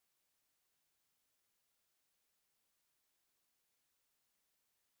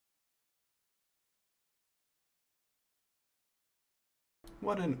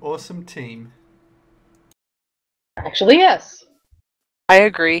What an awesome team. Actually, yes. I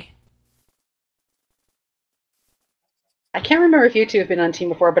agree. I can't remember if you two have been on team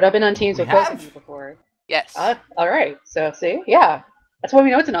before, but I've been on teams We with both of have? you before. Yes. All right. So, see? Yeah. That's why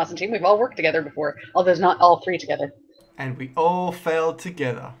we know it's an awesome team. We've all worked together before, although not all three together. And we all failed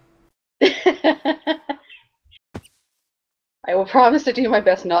together. I will promise to do my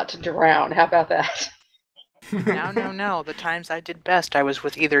best not to drown. How about that? No. The times I did best, I was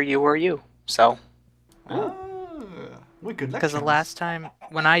with either you or you. So. Ah, we're good Because the lecturers. last time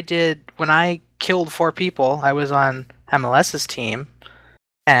when I killed 4 people, I was on MLS's team,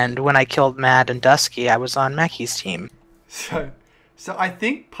 and when I killed Mad and Dusky, I was on Mackie's team. So I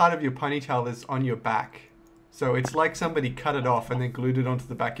think part of your ponytail is on your back. So it's like somebody cut it off and then glued it onto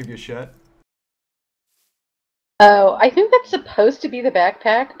the back of your shirt. Oh, I think that's supposed to be the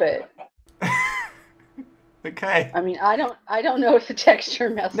backpack, but Okay. I mean, I don't know if the texture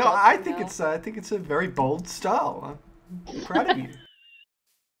messed No, up. I think it's a very bold style. I'm proud of you.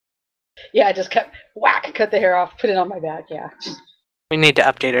 Yeah, I just cut the hair off, put it on my back. Yeah. We need to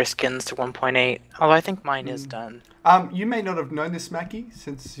update our skins to 1.8. Although I think mine is done. You may not have known this, Mackie,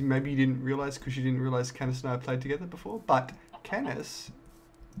 since maybe you didn't realize because you didn't realize Canis and I played together before. But Canis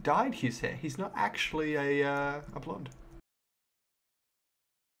dyed his hair. He's not actually a blonde.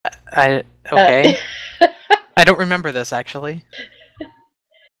 Okay. I don't remember this actually.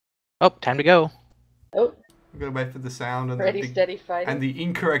 Oh, time to go. Oh, We've got to wait for the sound and ready, steady, fighting. and the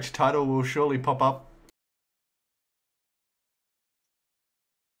incorrect title will surely pop up.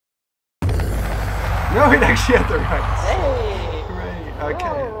 No, it actually had the right. Hey! Hooray.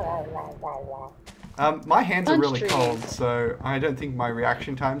 Okay. My hands are really Punch cold, trees. so I don't think my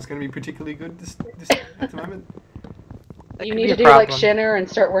reaction time is going to be particularly good this at the moment. That You could need be to a do like problem. Shinner and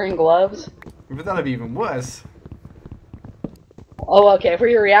start wearing gloves. But that'll be even worse. Oh, okay, for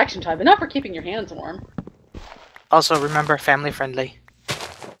your reaction time, but not for keeping your hands warm. Also, remember, family friendly.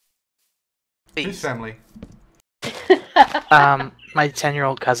 Whose Please. family? My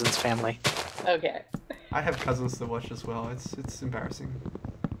 10-year-old cousin's family. Okay. I have cousins to watch as well. It's embarrassing.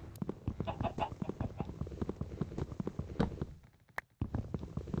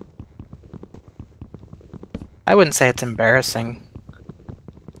 I wouldn't say it's embarrassing.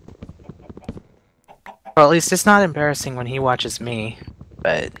 Well, at least it's not embarrassing when he watches me,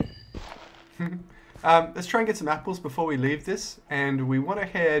 but... Let's try and get some apples before we leave this, and we want to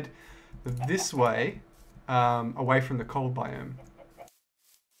head this way, away from the cold biome.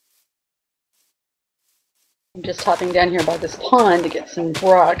 I'm just hopping down here by this pond to get some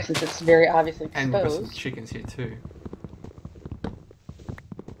rock since it's very obviously And we've got some exposed. chickens here too.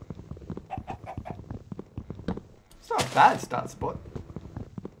 It's not a bad start spot.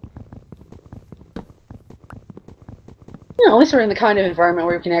 You know, at least we're in the kind of environment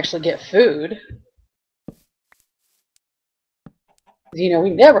where we can actually get food. You know, we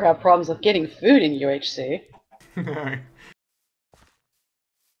never have problems with getting food in UHC. No.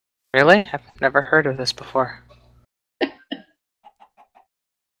 Really? I've never heard of this before.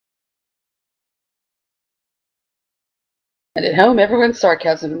 And at home, everyone's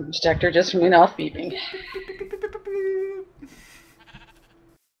sarcasm detector just went off beeping.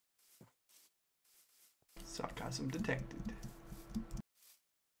 Sarcasm detected.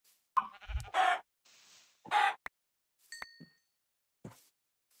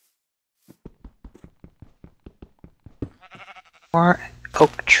 More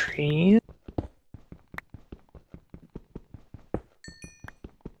oak trees.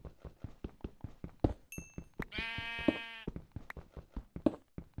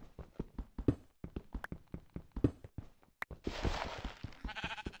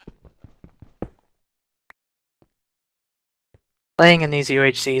 Playing in these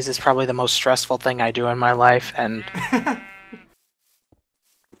UHCs is probably the most stressful thing I do in my life, and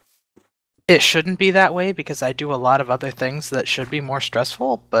it shouldn't be that way because I do a lot of other things that should be more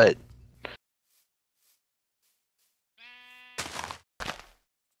stressful, but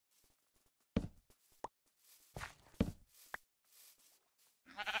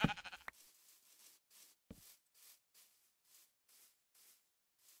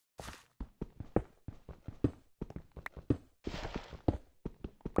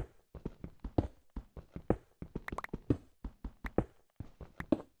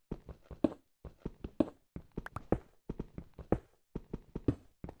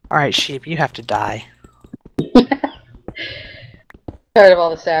alright, sheep, you have to die. Tired of all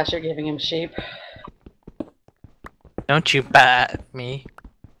the sass you're giving him, sheep. Don't you bat me.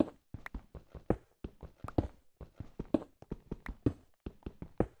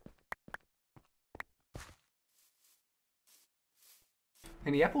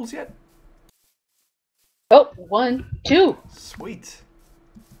 Any apples yet? Oh, 1, 2. Sweet.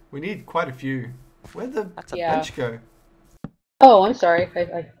 We need quite a few. Where'd the That's a Yeah. bench go? Oh, I'm sorry.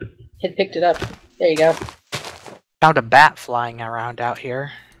 I had picked it up. There you go. Found a bat flying around out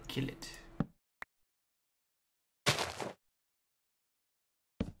here. Kill it.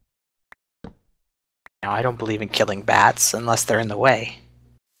 Now, I don't believe in killing bats unless they're in the way.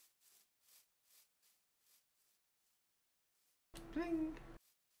 Bling.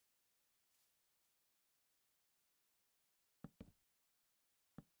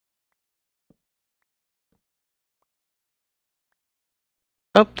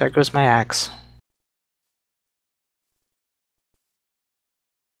 Oh, there goes my axe.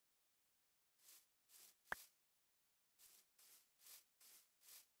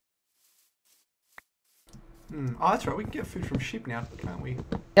 Oh, that's right. We can get food from sheep now, can't we?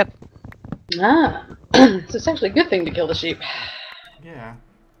 Yep. Ah. So it's actually a good thing to kill the sheep. Yeah.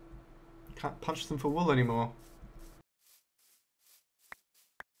 Can't punch them for wool anymore.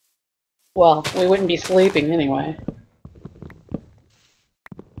 Well, we wouldn't be sleeping anyway.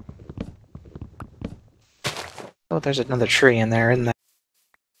 Oh, there's another tree in there, isn't there?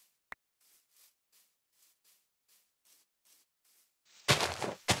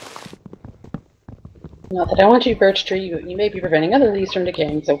 Not that I want you, birch tree. You may be preventing other leaves from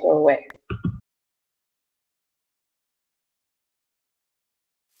decaying, so go away.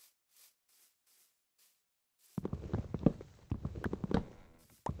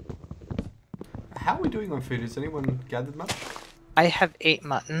 How are we doing on food? Has anyone gathered much? I have 8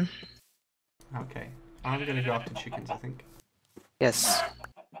 mutton. Okay. I'm gonna go after chickens, I think. Yes.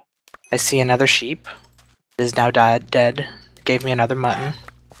 I see another sheep. It is now dead. Gave me another mutton.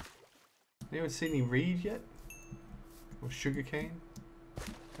 Anyone see any reed yet? Or sugarcane?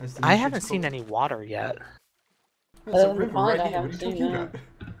 As the I new haven't shit's seen called? any water yet. There's a Other than the river pond, right I here. What are you haven't seen talking that.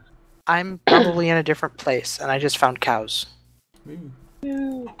 about? I'm probably in a different place, and I just found cows. Ooh.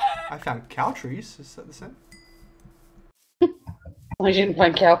 Ooh. I found cow trees. Is that the same? Well, you didn't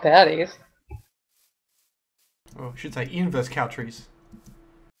find cow patties. Or I should say inverse cow trees.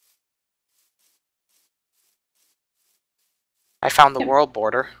 I found the world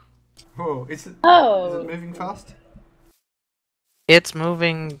border. Oh, is it Oh. moving fast? It's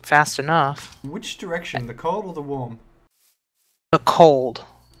moving fast enough. Which direction, the cold or the warm? The cold.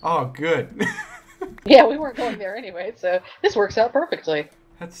 Oh, good. Yeah, we weren't going there anyway, so this works out perfectly.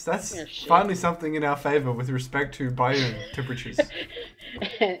 That's You're shit. finally something in our favor with respect to biome temperatures.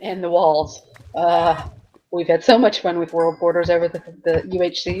 And the walls. We've had so much fun with world borders over the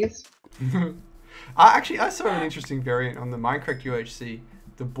UHCs. I saw an interesting variant on the Minecraft UHC.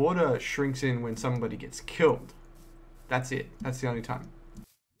 The border shrinks in when somebody gets killed. That's it. That's the only time.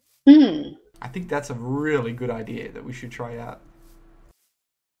 I think that's a really good idea that we should try out.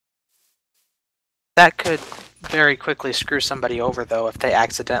 That could very quickly screw somebody over, though, if they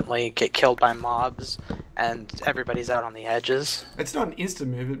accidentally get killed by mobs and everybody's out on the edges. It's not an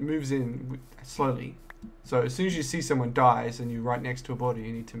instant move. It moves in slowly. So as soon as you see someone dies and you're right next to a border,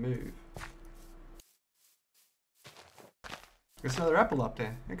 you need to move. There's another apple up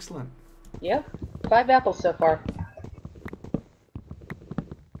there. Excellent. Yep, 5 apples so far.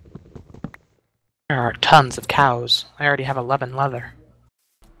 There are tons of cows. I already have 11 leather.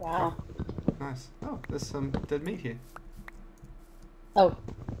 Wow. Nice. Oh, there's some dead meat here. Oh,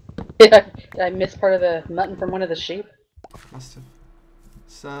 did I miss part of the mutton from one of the sheep? Must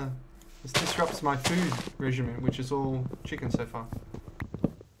have. This disrupts my food regimen, which is all chicken so far.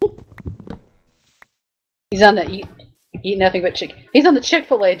 He's on the eat nothing but chicken. He's on the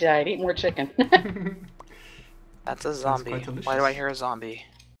Chick-fil-A diet. Eat more chicken. That's a zombie. quite delicious. Why do I hear a zombie?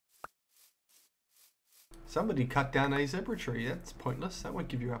 Somebody cut down a zebra tree. That's pointless. That won't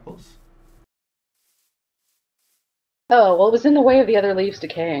give you apples. Oh, well, it was in the way of the other leaves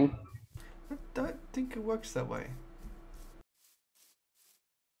decaying. I don't think it works that way.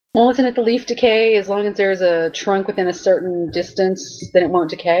 Well, isn't it the leaf decay? As long as there's a trunk within a certain distance, then it won't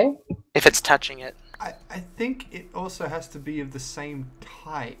decay? If it's touching it. I think it also has to be of the same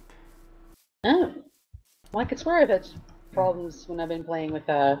type. Oh. Well, I could swear I've had problems when I've been playing with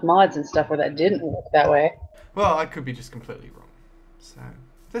mods and stuff where that didn't work that way. Well, I could be just completely wrong. So,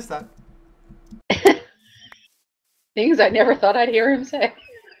 there's that. Things I never thought I'd hear him say.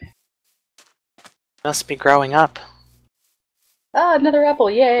 Must be growing up. Ah, another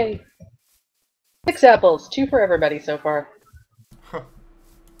apple, yay! 6 apples, 2 for everybody so far. Huh.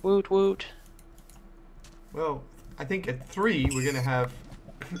 Woot woot. Well, I think at 3 we're going to have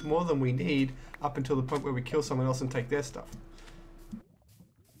more than we need up until the point where we kill someone else and take their stuff.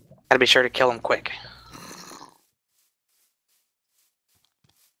 Gotta be sure to kill him quick.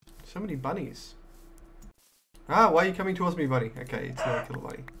 So many bunnies. Ah, why are you coming towards me, buddy? Okay, it's not a killer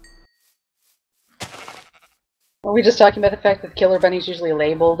bunny. Were we just talking about the fact that killer bunnies usually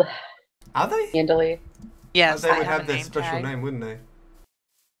labeled Are they? handily? Yes, They would have a their name special tag, name, wouldn't they?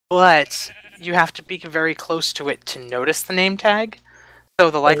 but you have to be very close to it to notice the name tag. So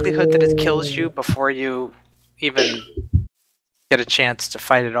the likelihood that it kills you before you even get a chance to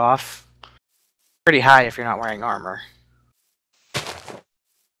fight it off, pretty high if you're not wearing armor.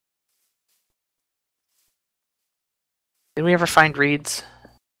 Did we ever find reeds?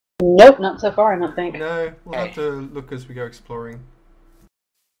 Nope, not so far, I don't think. No, we'll Okay. have to look as we go exploring.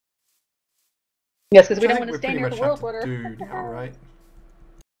 Yes, because we Which I don't think want to we stay pretty near much the have world to border. do now, right?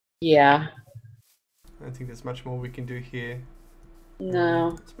 Yeah. I don't think there's much more we can do here. No.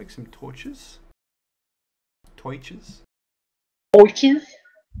 Let's make some torches. Torches. Torches?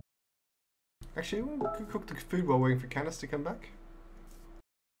 Actually, we could cook the food while waiting for Canis to come back.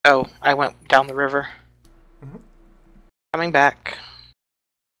 Oh, I went down the river. Mhm. Coming back.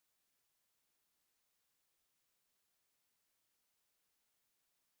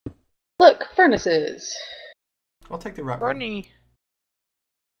 Look, furnaces. I'll take the right one. Bernie.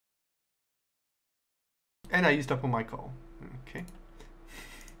 And I used up all my coal. Okay.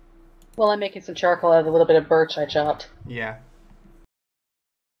 Well, I'm making some charcoal out of a little bit of birch I chopped. Yeah.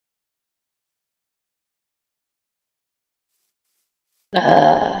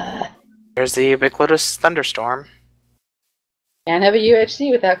 There's the ubiquitous thunderstorm. Can't have a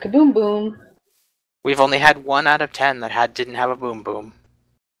UHC without kaboom boom. We've only had 1 out of 10 that didn't have a boom boom.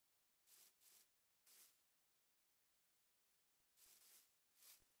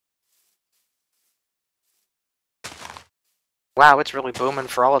 Wow, it's really booming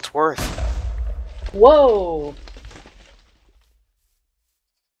for all it's worth. Whoa!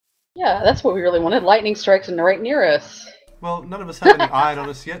 Yeah, that's what we really wanted. Lightning strikes and right near us. Well, none of us have any iron on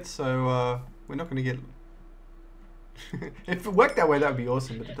us yet, so we're not going to get... If it worked that way, that would be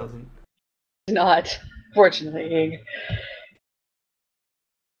awesome, but it doesn't. Not, fortunately.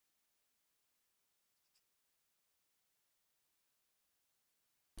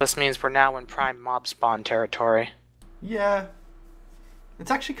 This means we're now in prime mob spawn territory. Yeah.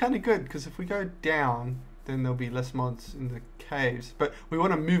 It's actually kind of good, because if we go down, then there'll be less mods in the caves. But we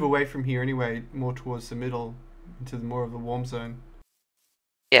want to move away from here anyway, more towards the middle, into more of the warm zone.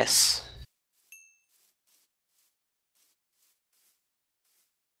 Yes.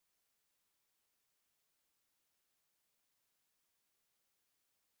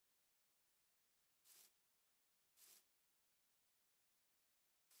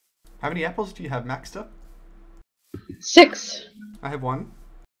 How many apples do you have maxed up? 6. I have 1.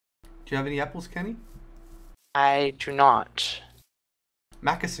 Do you have any apples, Kenny? I do not.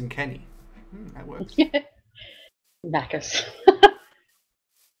 Macus and Kenny. That works. Macus.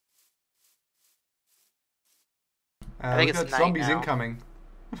 I think we've it's got night zombies now. incoming.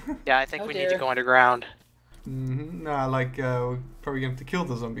 Yeah, I think Oh we dear. need to go underground. No, we're probably going to have to kill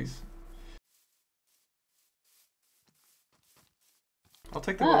the zombies. I'll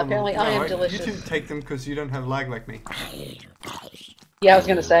take them Ah, all. apparently I am You delicious. two take them because you don't have lag like me. Yeah, I was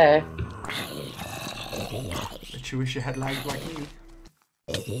gonna say. But you wish you had lag like me.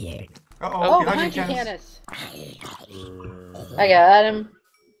 Oh, behind you, Canis. I got him.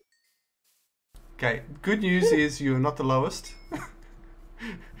 Okay, good news is you're not the lowest.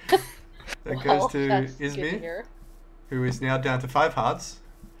 That Well, goes to that's good to Izmir, hear. who is now down to 5 hearts.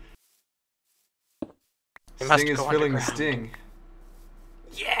 We must Sting is go filling the underground. sting.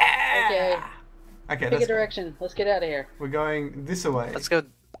 Okay, Okay, pick a direction. Let's get out of here. we're going this way. Let's go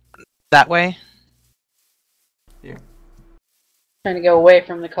that way. Yeah. Trying to go away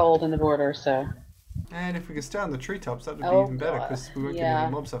from the cold and the border, so. And if we could stay on the treetops, that would be Oh, even better, God. because we won't get Yeah.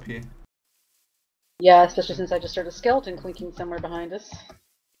 any mobs up here. Yeah, especially since I just heard a skeleton clinking somewhere behind us.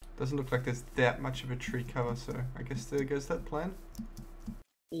 Doesn't look like there's that much of a tree cover, so I guess there goes that plan.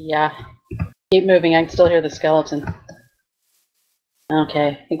 Yeah. Keep moving, I can still hear the skeleton. Okay,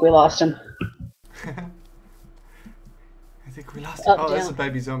 I think we lost him. I think we lost Up, him. Oh, that's a down.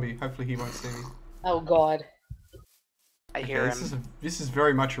 baby zombie. Hopefully he won't see me. Oh god. I Okay, hear this him. this is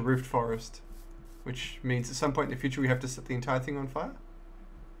very much a roofed forest, which means at some point in the future we have to set the entire thing on fire.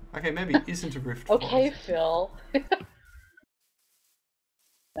 Okay, maybe it isn't a roofed Okay, forest. Phil.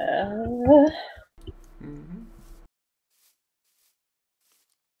 Mhm.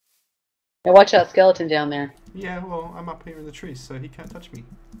 Now watch out, skeleton down there. Yeah, well, I'm up here in the trees, so he can't touch me.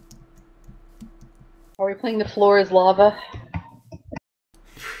 Are we playing the floor is lava?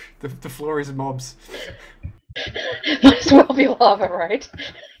 The floor is mobs. Might as well be lava, right?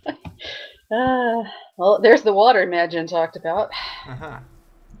 Well, there's the water Imagine talked about. Uh-huh.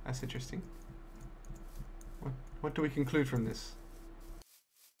 That's interesting. What do we conclude from this?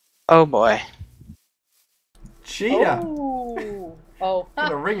 Oh boy. Cheetah! Oh. Oh.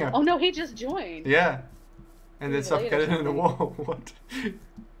 Got a ringer. Oh no, he just joined. Yeah. And then He's late or suffocated in the something. wall. What?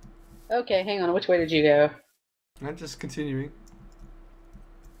 Okay, hang on. Which way did you go? I'm just continuing.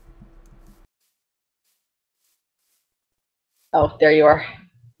 Oh, there you are.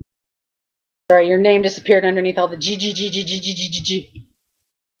 Sorry, your name disappeared underneath all the G.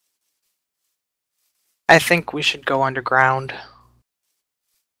 I think we should go underground.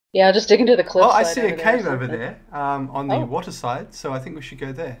 Yeah, just dig into the cliff. Well, I see a cave over there, on the Oh. water side, so I think we should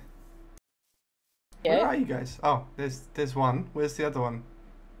go there. Okay. Where are you guys? Oh, there's one. Where's the other one?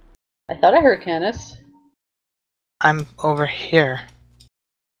 I thought I heard Canis. I'm over here.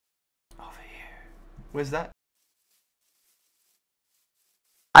 Over here. Where's that?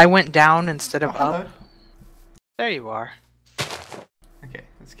 I went down instead of hello. up. There you are. Okay,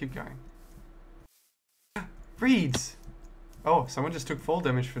 let's keep going. Reeds! Oh, someone just took fall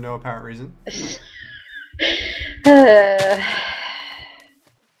damage for no apparent reason.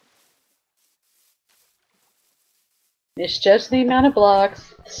 Misjudge the amount of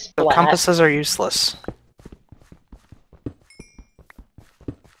blocks. So Splat. compasses are useless.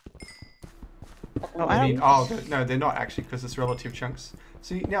 Oh, I don't... No, they're not actually, because it's relative chunks.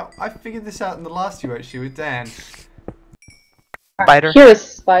 See, now, I figured this out in the last UHC with Dan. Spider? Here is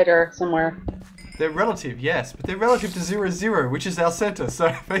spider somewhere. They're relative, yes, but they're relative to 0, 0, which is our center,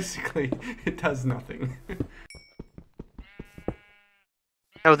 so basically, it does nothing.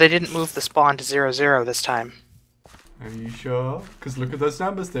 No, they didn't move the spawn to 0, 0 this time. Are you sure? Because look at those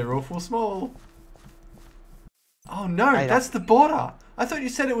numbers, they're awful small. Oh no, that's the border! I thought you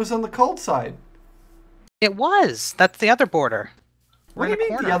said it was on the cold side. It was! That's the other border. What do you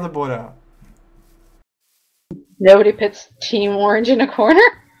mean the other border? Nobody puts Team Orange in a corner?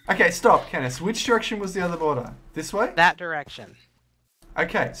 Okay, stop, Canis. Which direction was the other border? This way? That direction.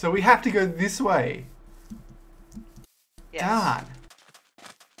 Okay, so we have to go this way. Yes. Darn.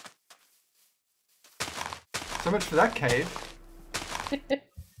 So much for that cave.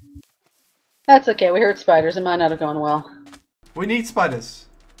 That's okay, we heard spiders. It might not have gone well. We need spiders.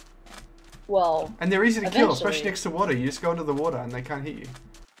 Well, And they're easy to kill, especially eventually. next to water. You just go into the water and they can't hit you.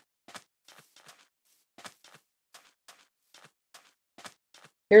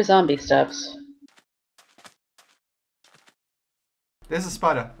 here's zombie stuffs. There's a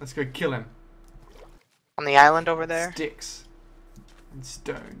spider. Let's go kill him. On the island over there? Sticks. And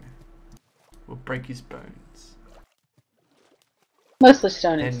stone. We'll break his bones. Mostly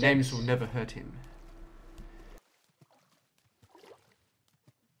stone and And sticks. names will never hurt him.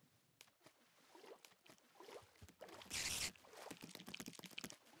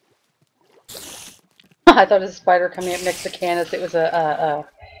 I thought it was a spider coming up next to Canis. It was a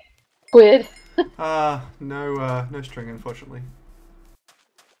squid. No string, unfortunately.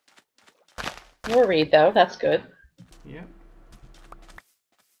 More reed, though. That's good. Yep.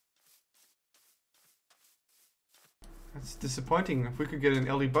 That's disappointing. If we could get an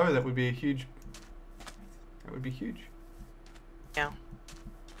Ellie bow, that would be a huge... That would be huge. Yeah.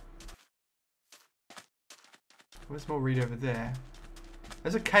 Where's more reed over there?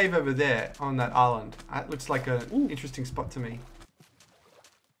 There's a cave over there on that island. That looks like an interesting spot to me.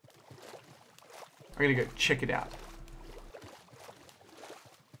 I'm gonna go check it out.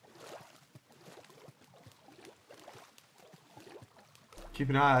 Keep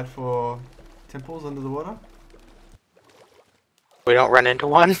an eye out for temples under the water. We don't run into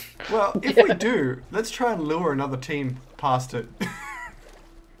one? Well, if we do, let's try and lure another team past it.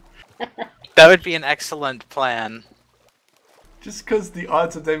 That would be an excellent plan. Just because the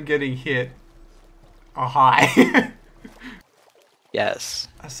odds of them getting hit are high. Yes.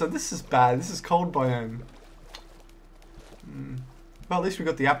 So this is bad. This is cold biome. Well, at least we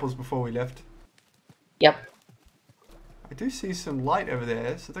got the apples before we left. Yep. I do see some light over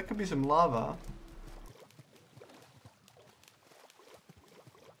there, so that could be some lava.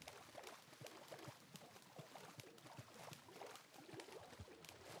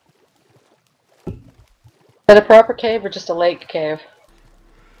 Is that a proper cave or just a lake cave?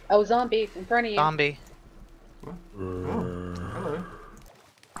 Oh, zombie in front of you. Zombie. What? Oh, hello.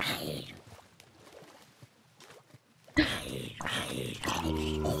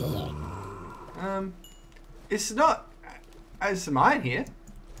 It's not as some iron here.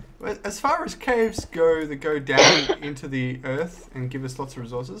 As far as caves go that go down into the earth and give us lots of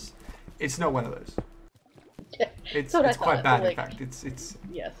resources, it's not one of those. It's what I quite thought. bad, in Lake. fact. It's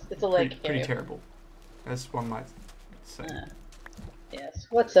Yes, it's a lake pretty, cave. pretty terrible, as one might say. Yes.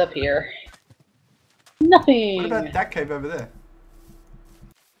 What's up here? Nothing. What about that cave over there?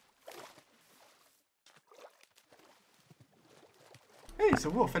 Hey, it's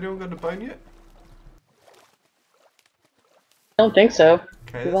a wolf. Anyone got a bone yet? I don't think so. Okay,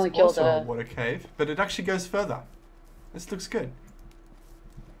 We've that's only killed also a water cave, but it actually goes further. This looks good.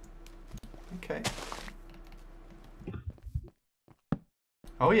 Okay.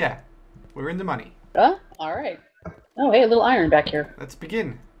 Oh yeah, we're in the money. Alright. Oh, hey, a little iron back here. Let's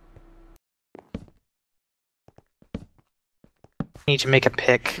begin. Need to make a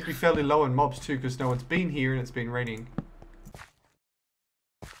pick. Should be fairly low on mobs too, because no one's been here and it's been raining.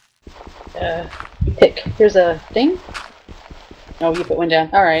 Pick. Here's a thing. Oh, you put one down.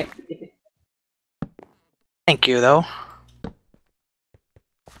 Alright. Thank you, though.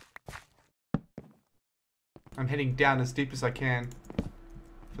 I'm heading down as deep as I can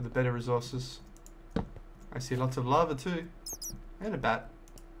for the better resources. I see lots of lava too. And a bat.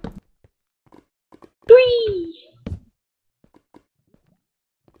 Whee!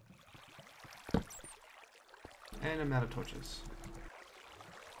 And I'm out of torches.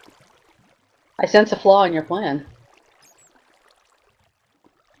 I sense a flaw in your plan.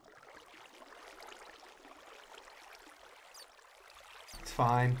 It's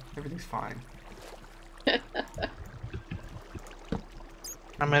fine. Everything's fine.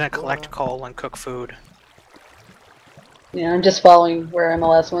 I'm gonna collect coal and cook food. Yeah, I'm just following where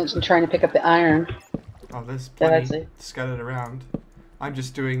MLS went and trying to pick up the iron. Oh, there's Yeah, plenty that's it. scattered around. I'm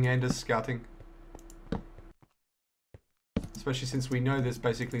just doing Anders scouting. Especially since we know there's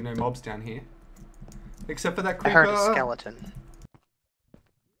basically no mobs down here. Except for that I creeper. heard a skeleton.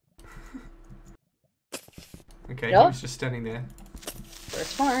 Okay, Yeah. he was just standing there.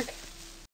 First mark.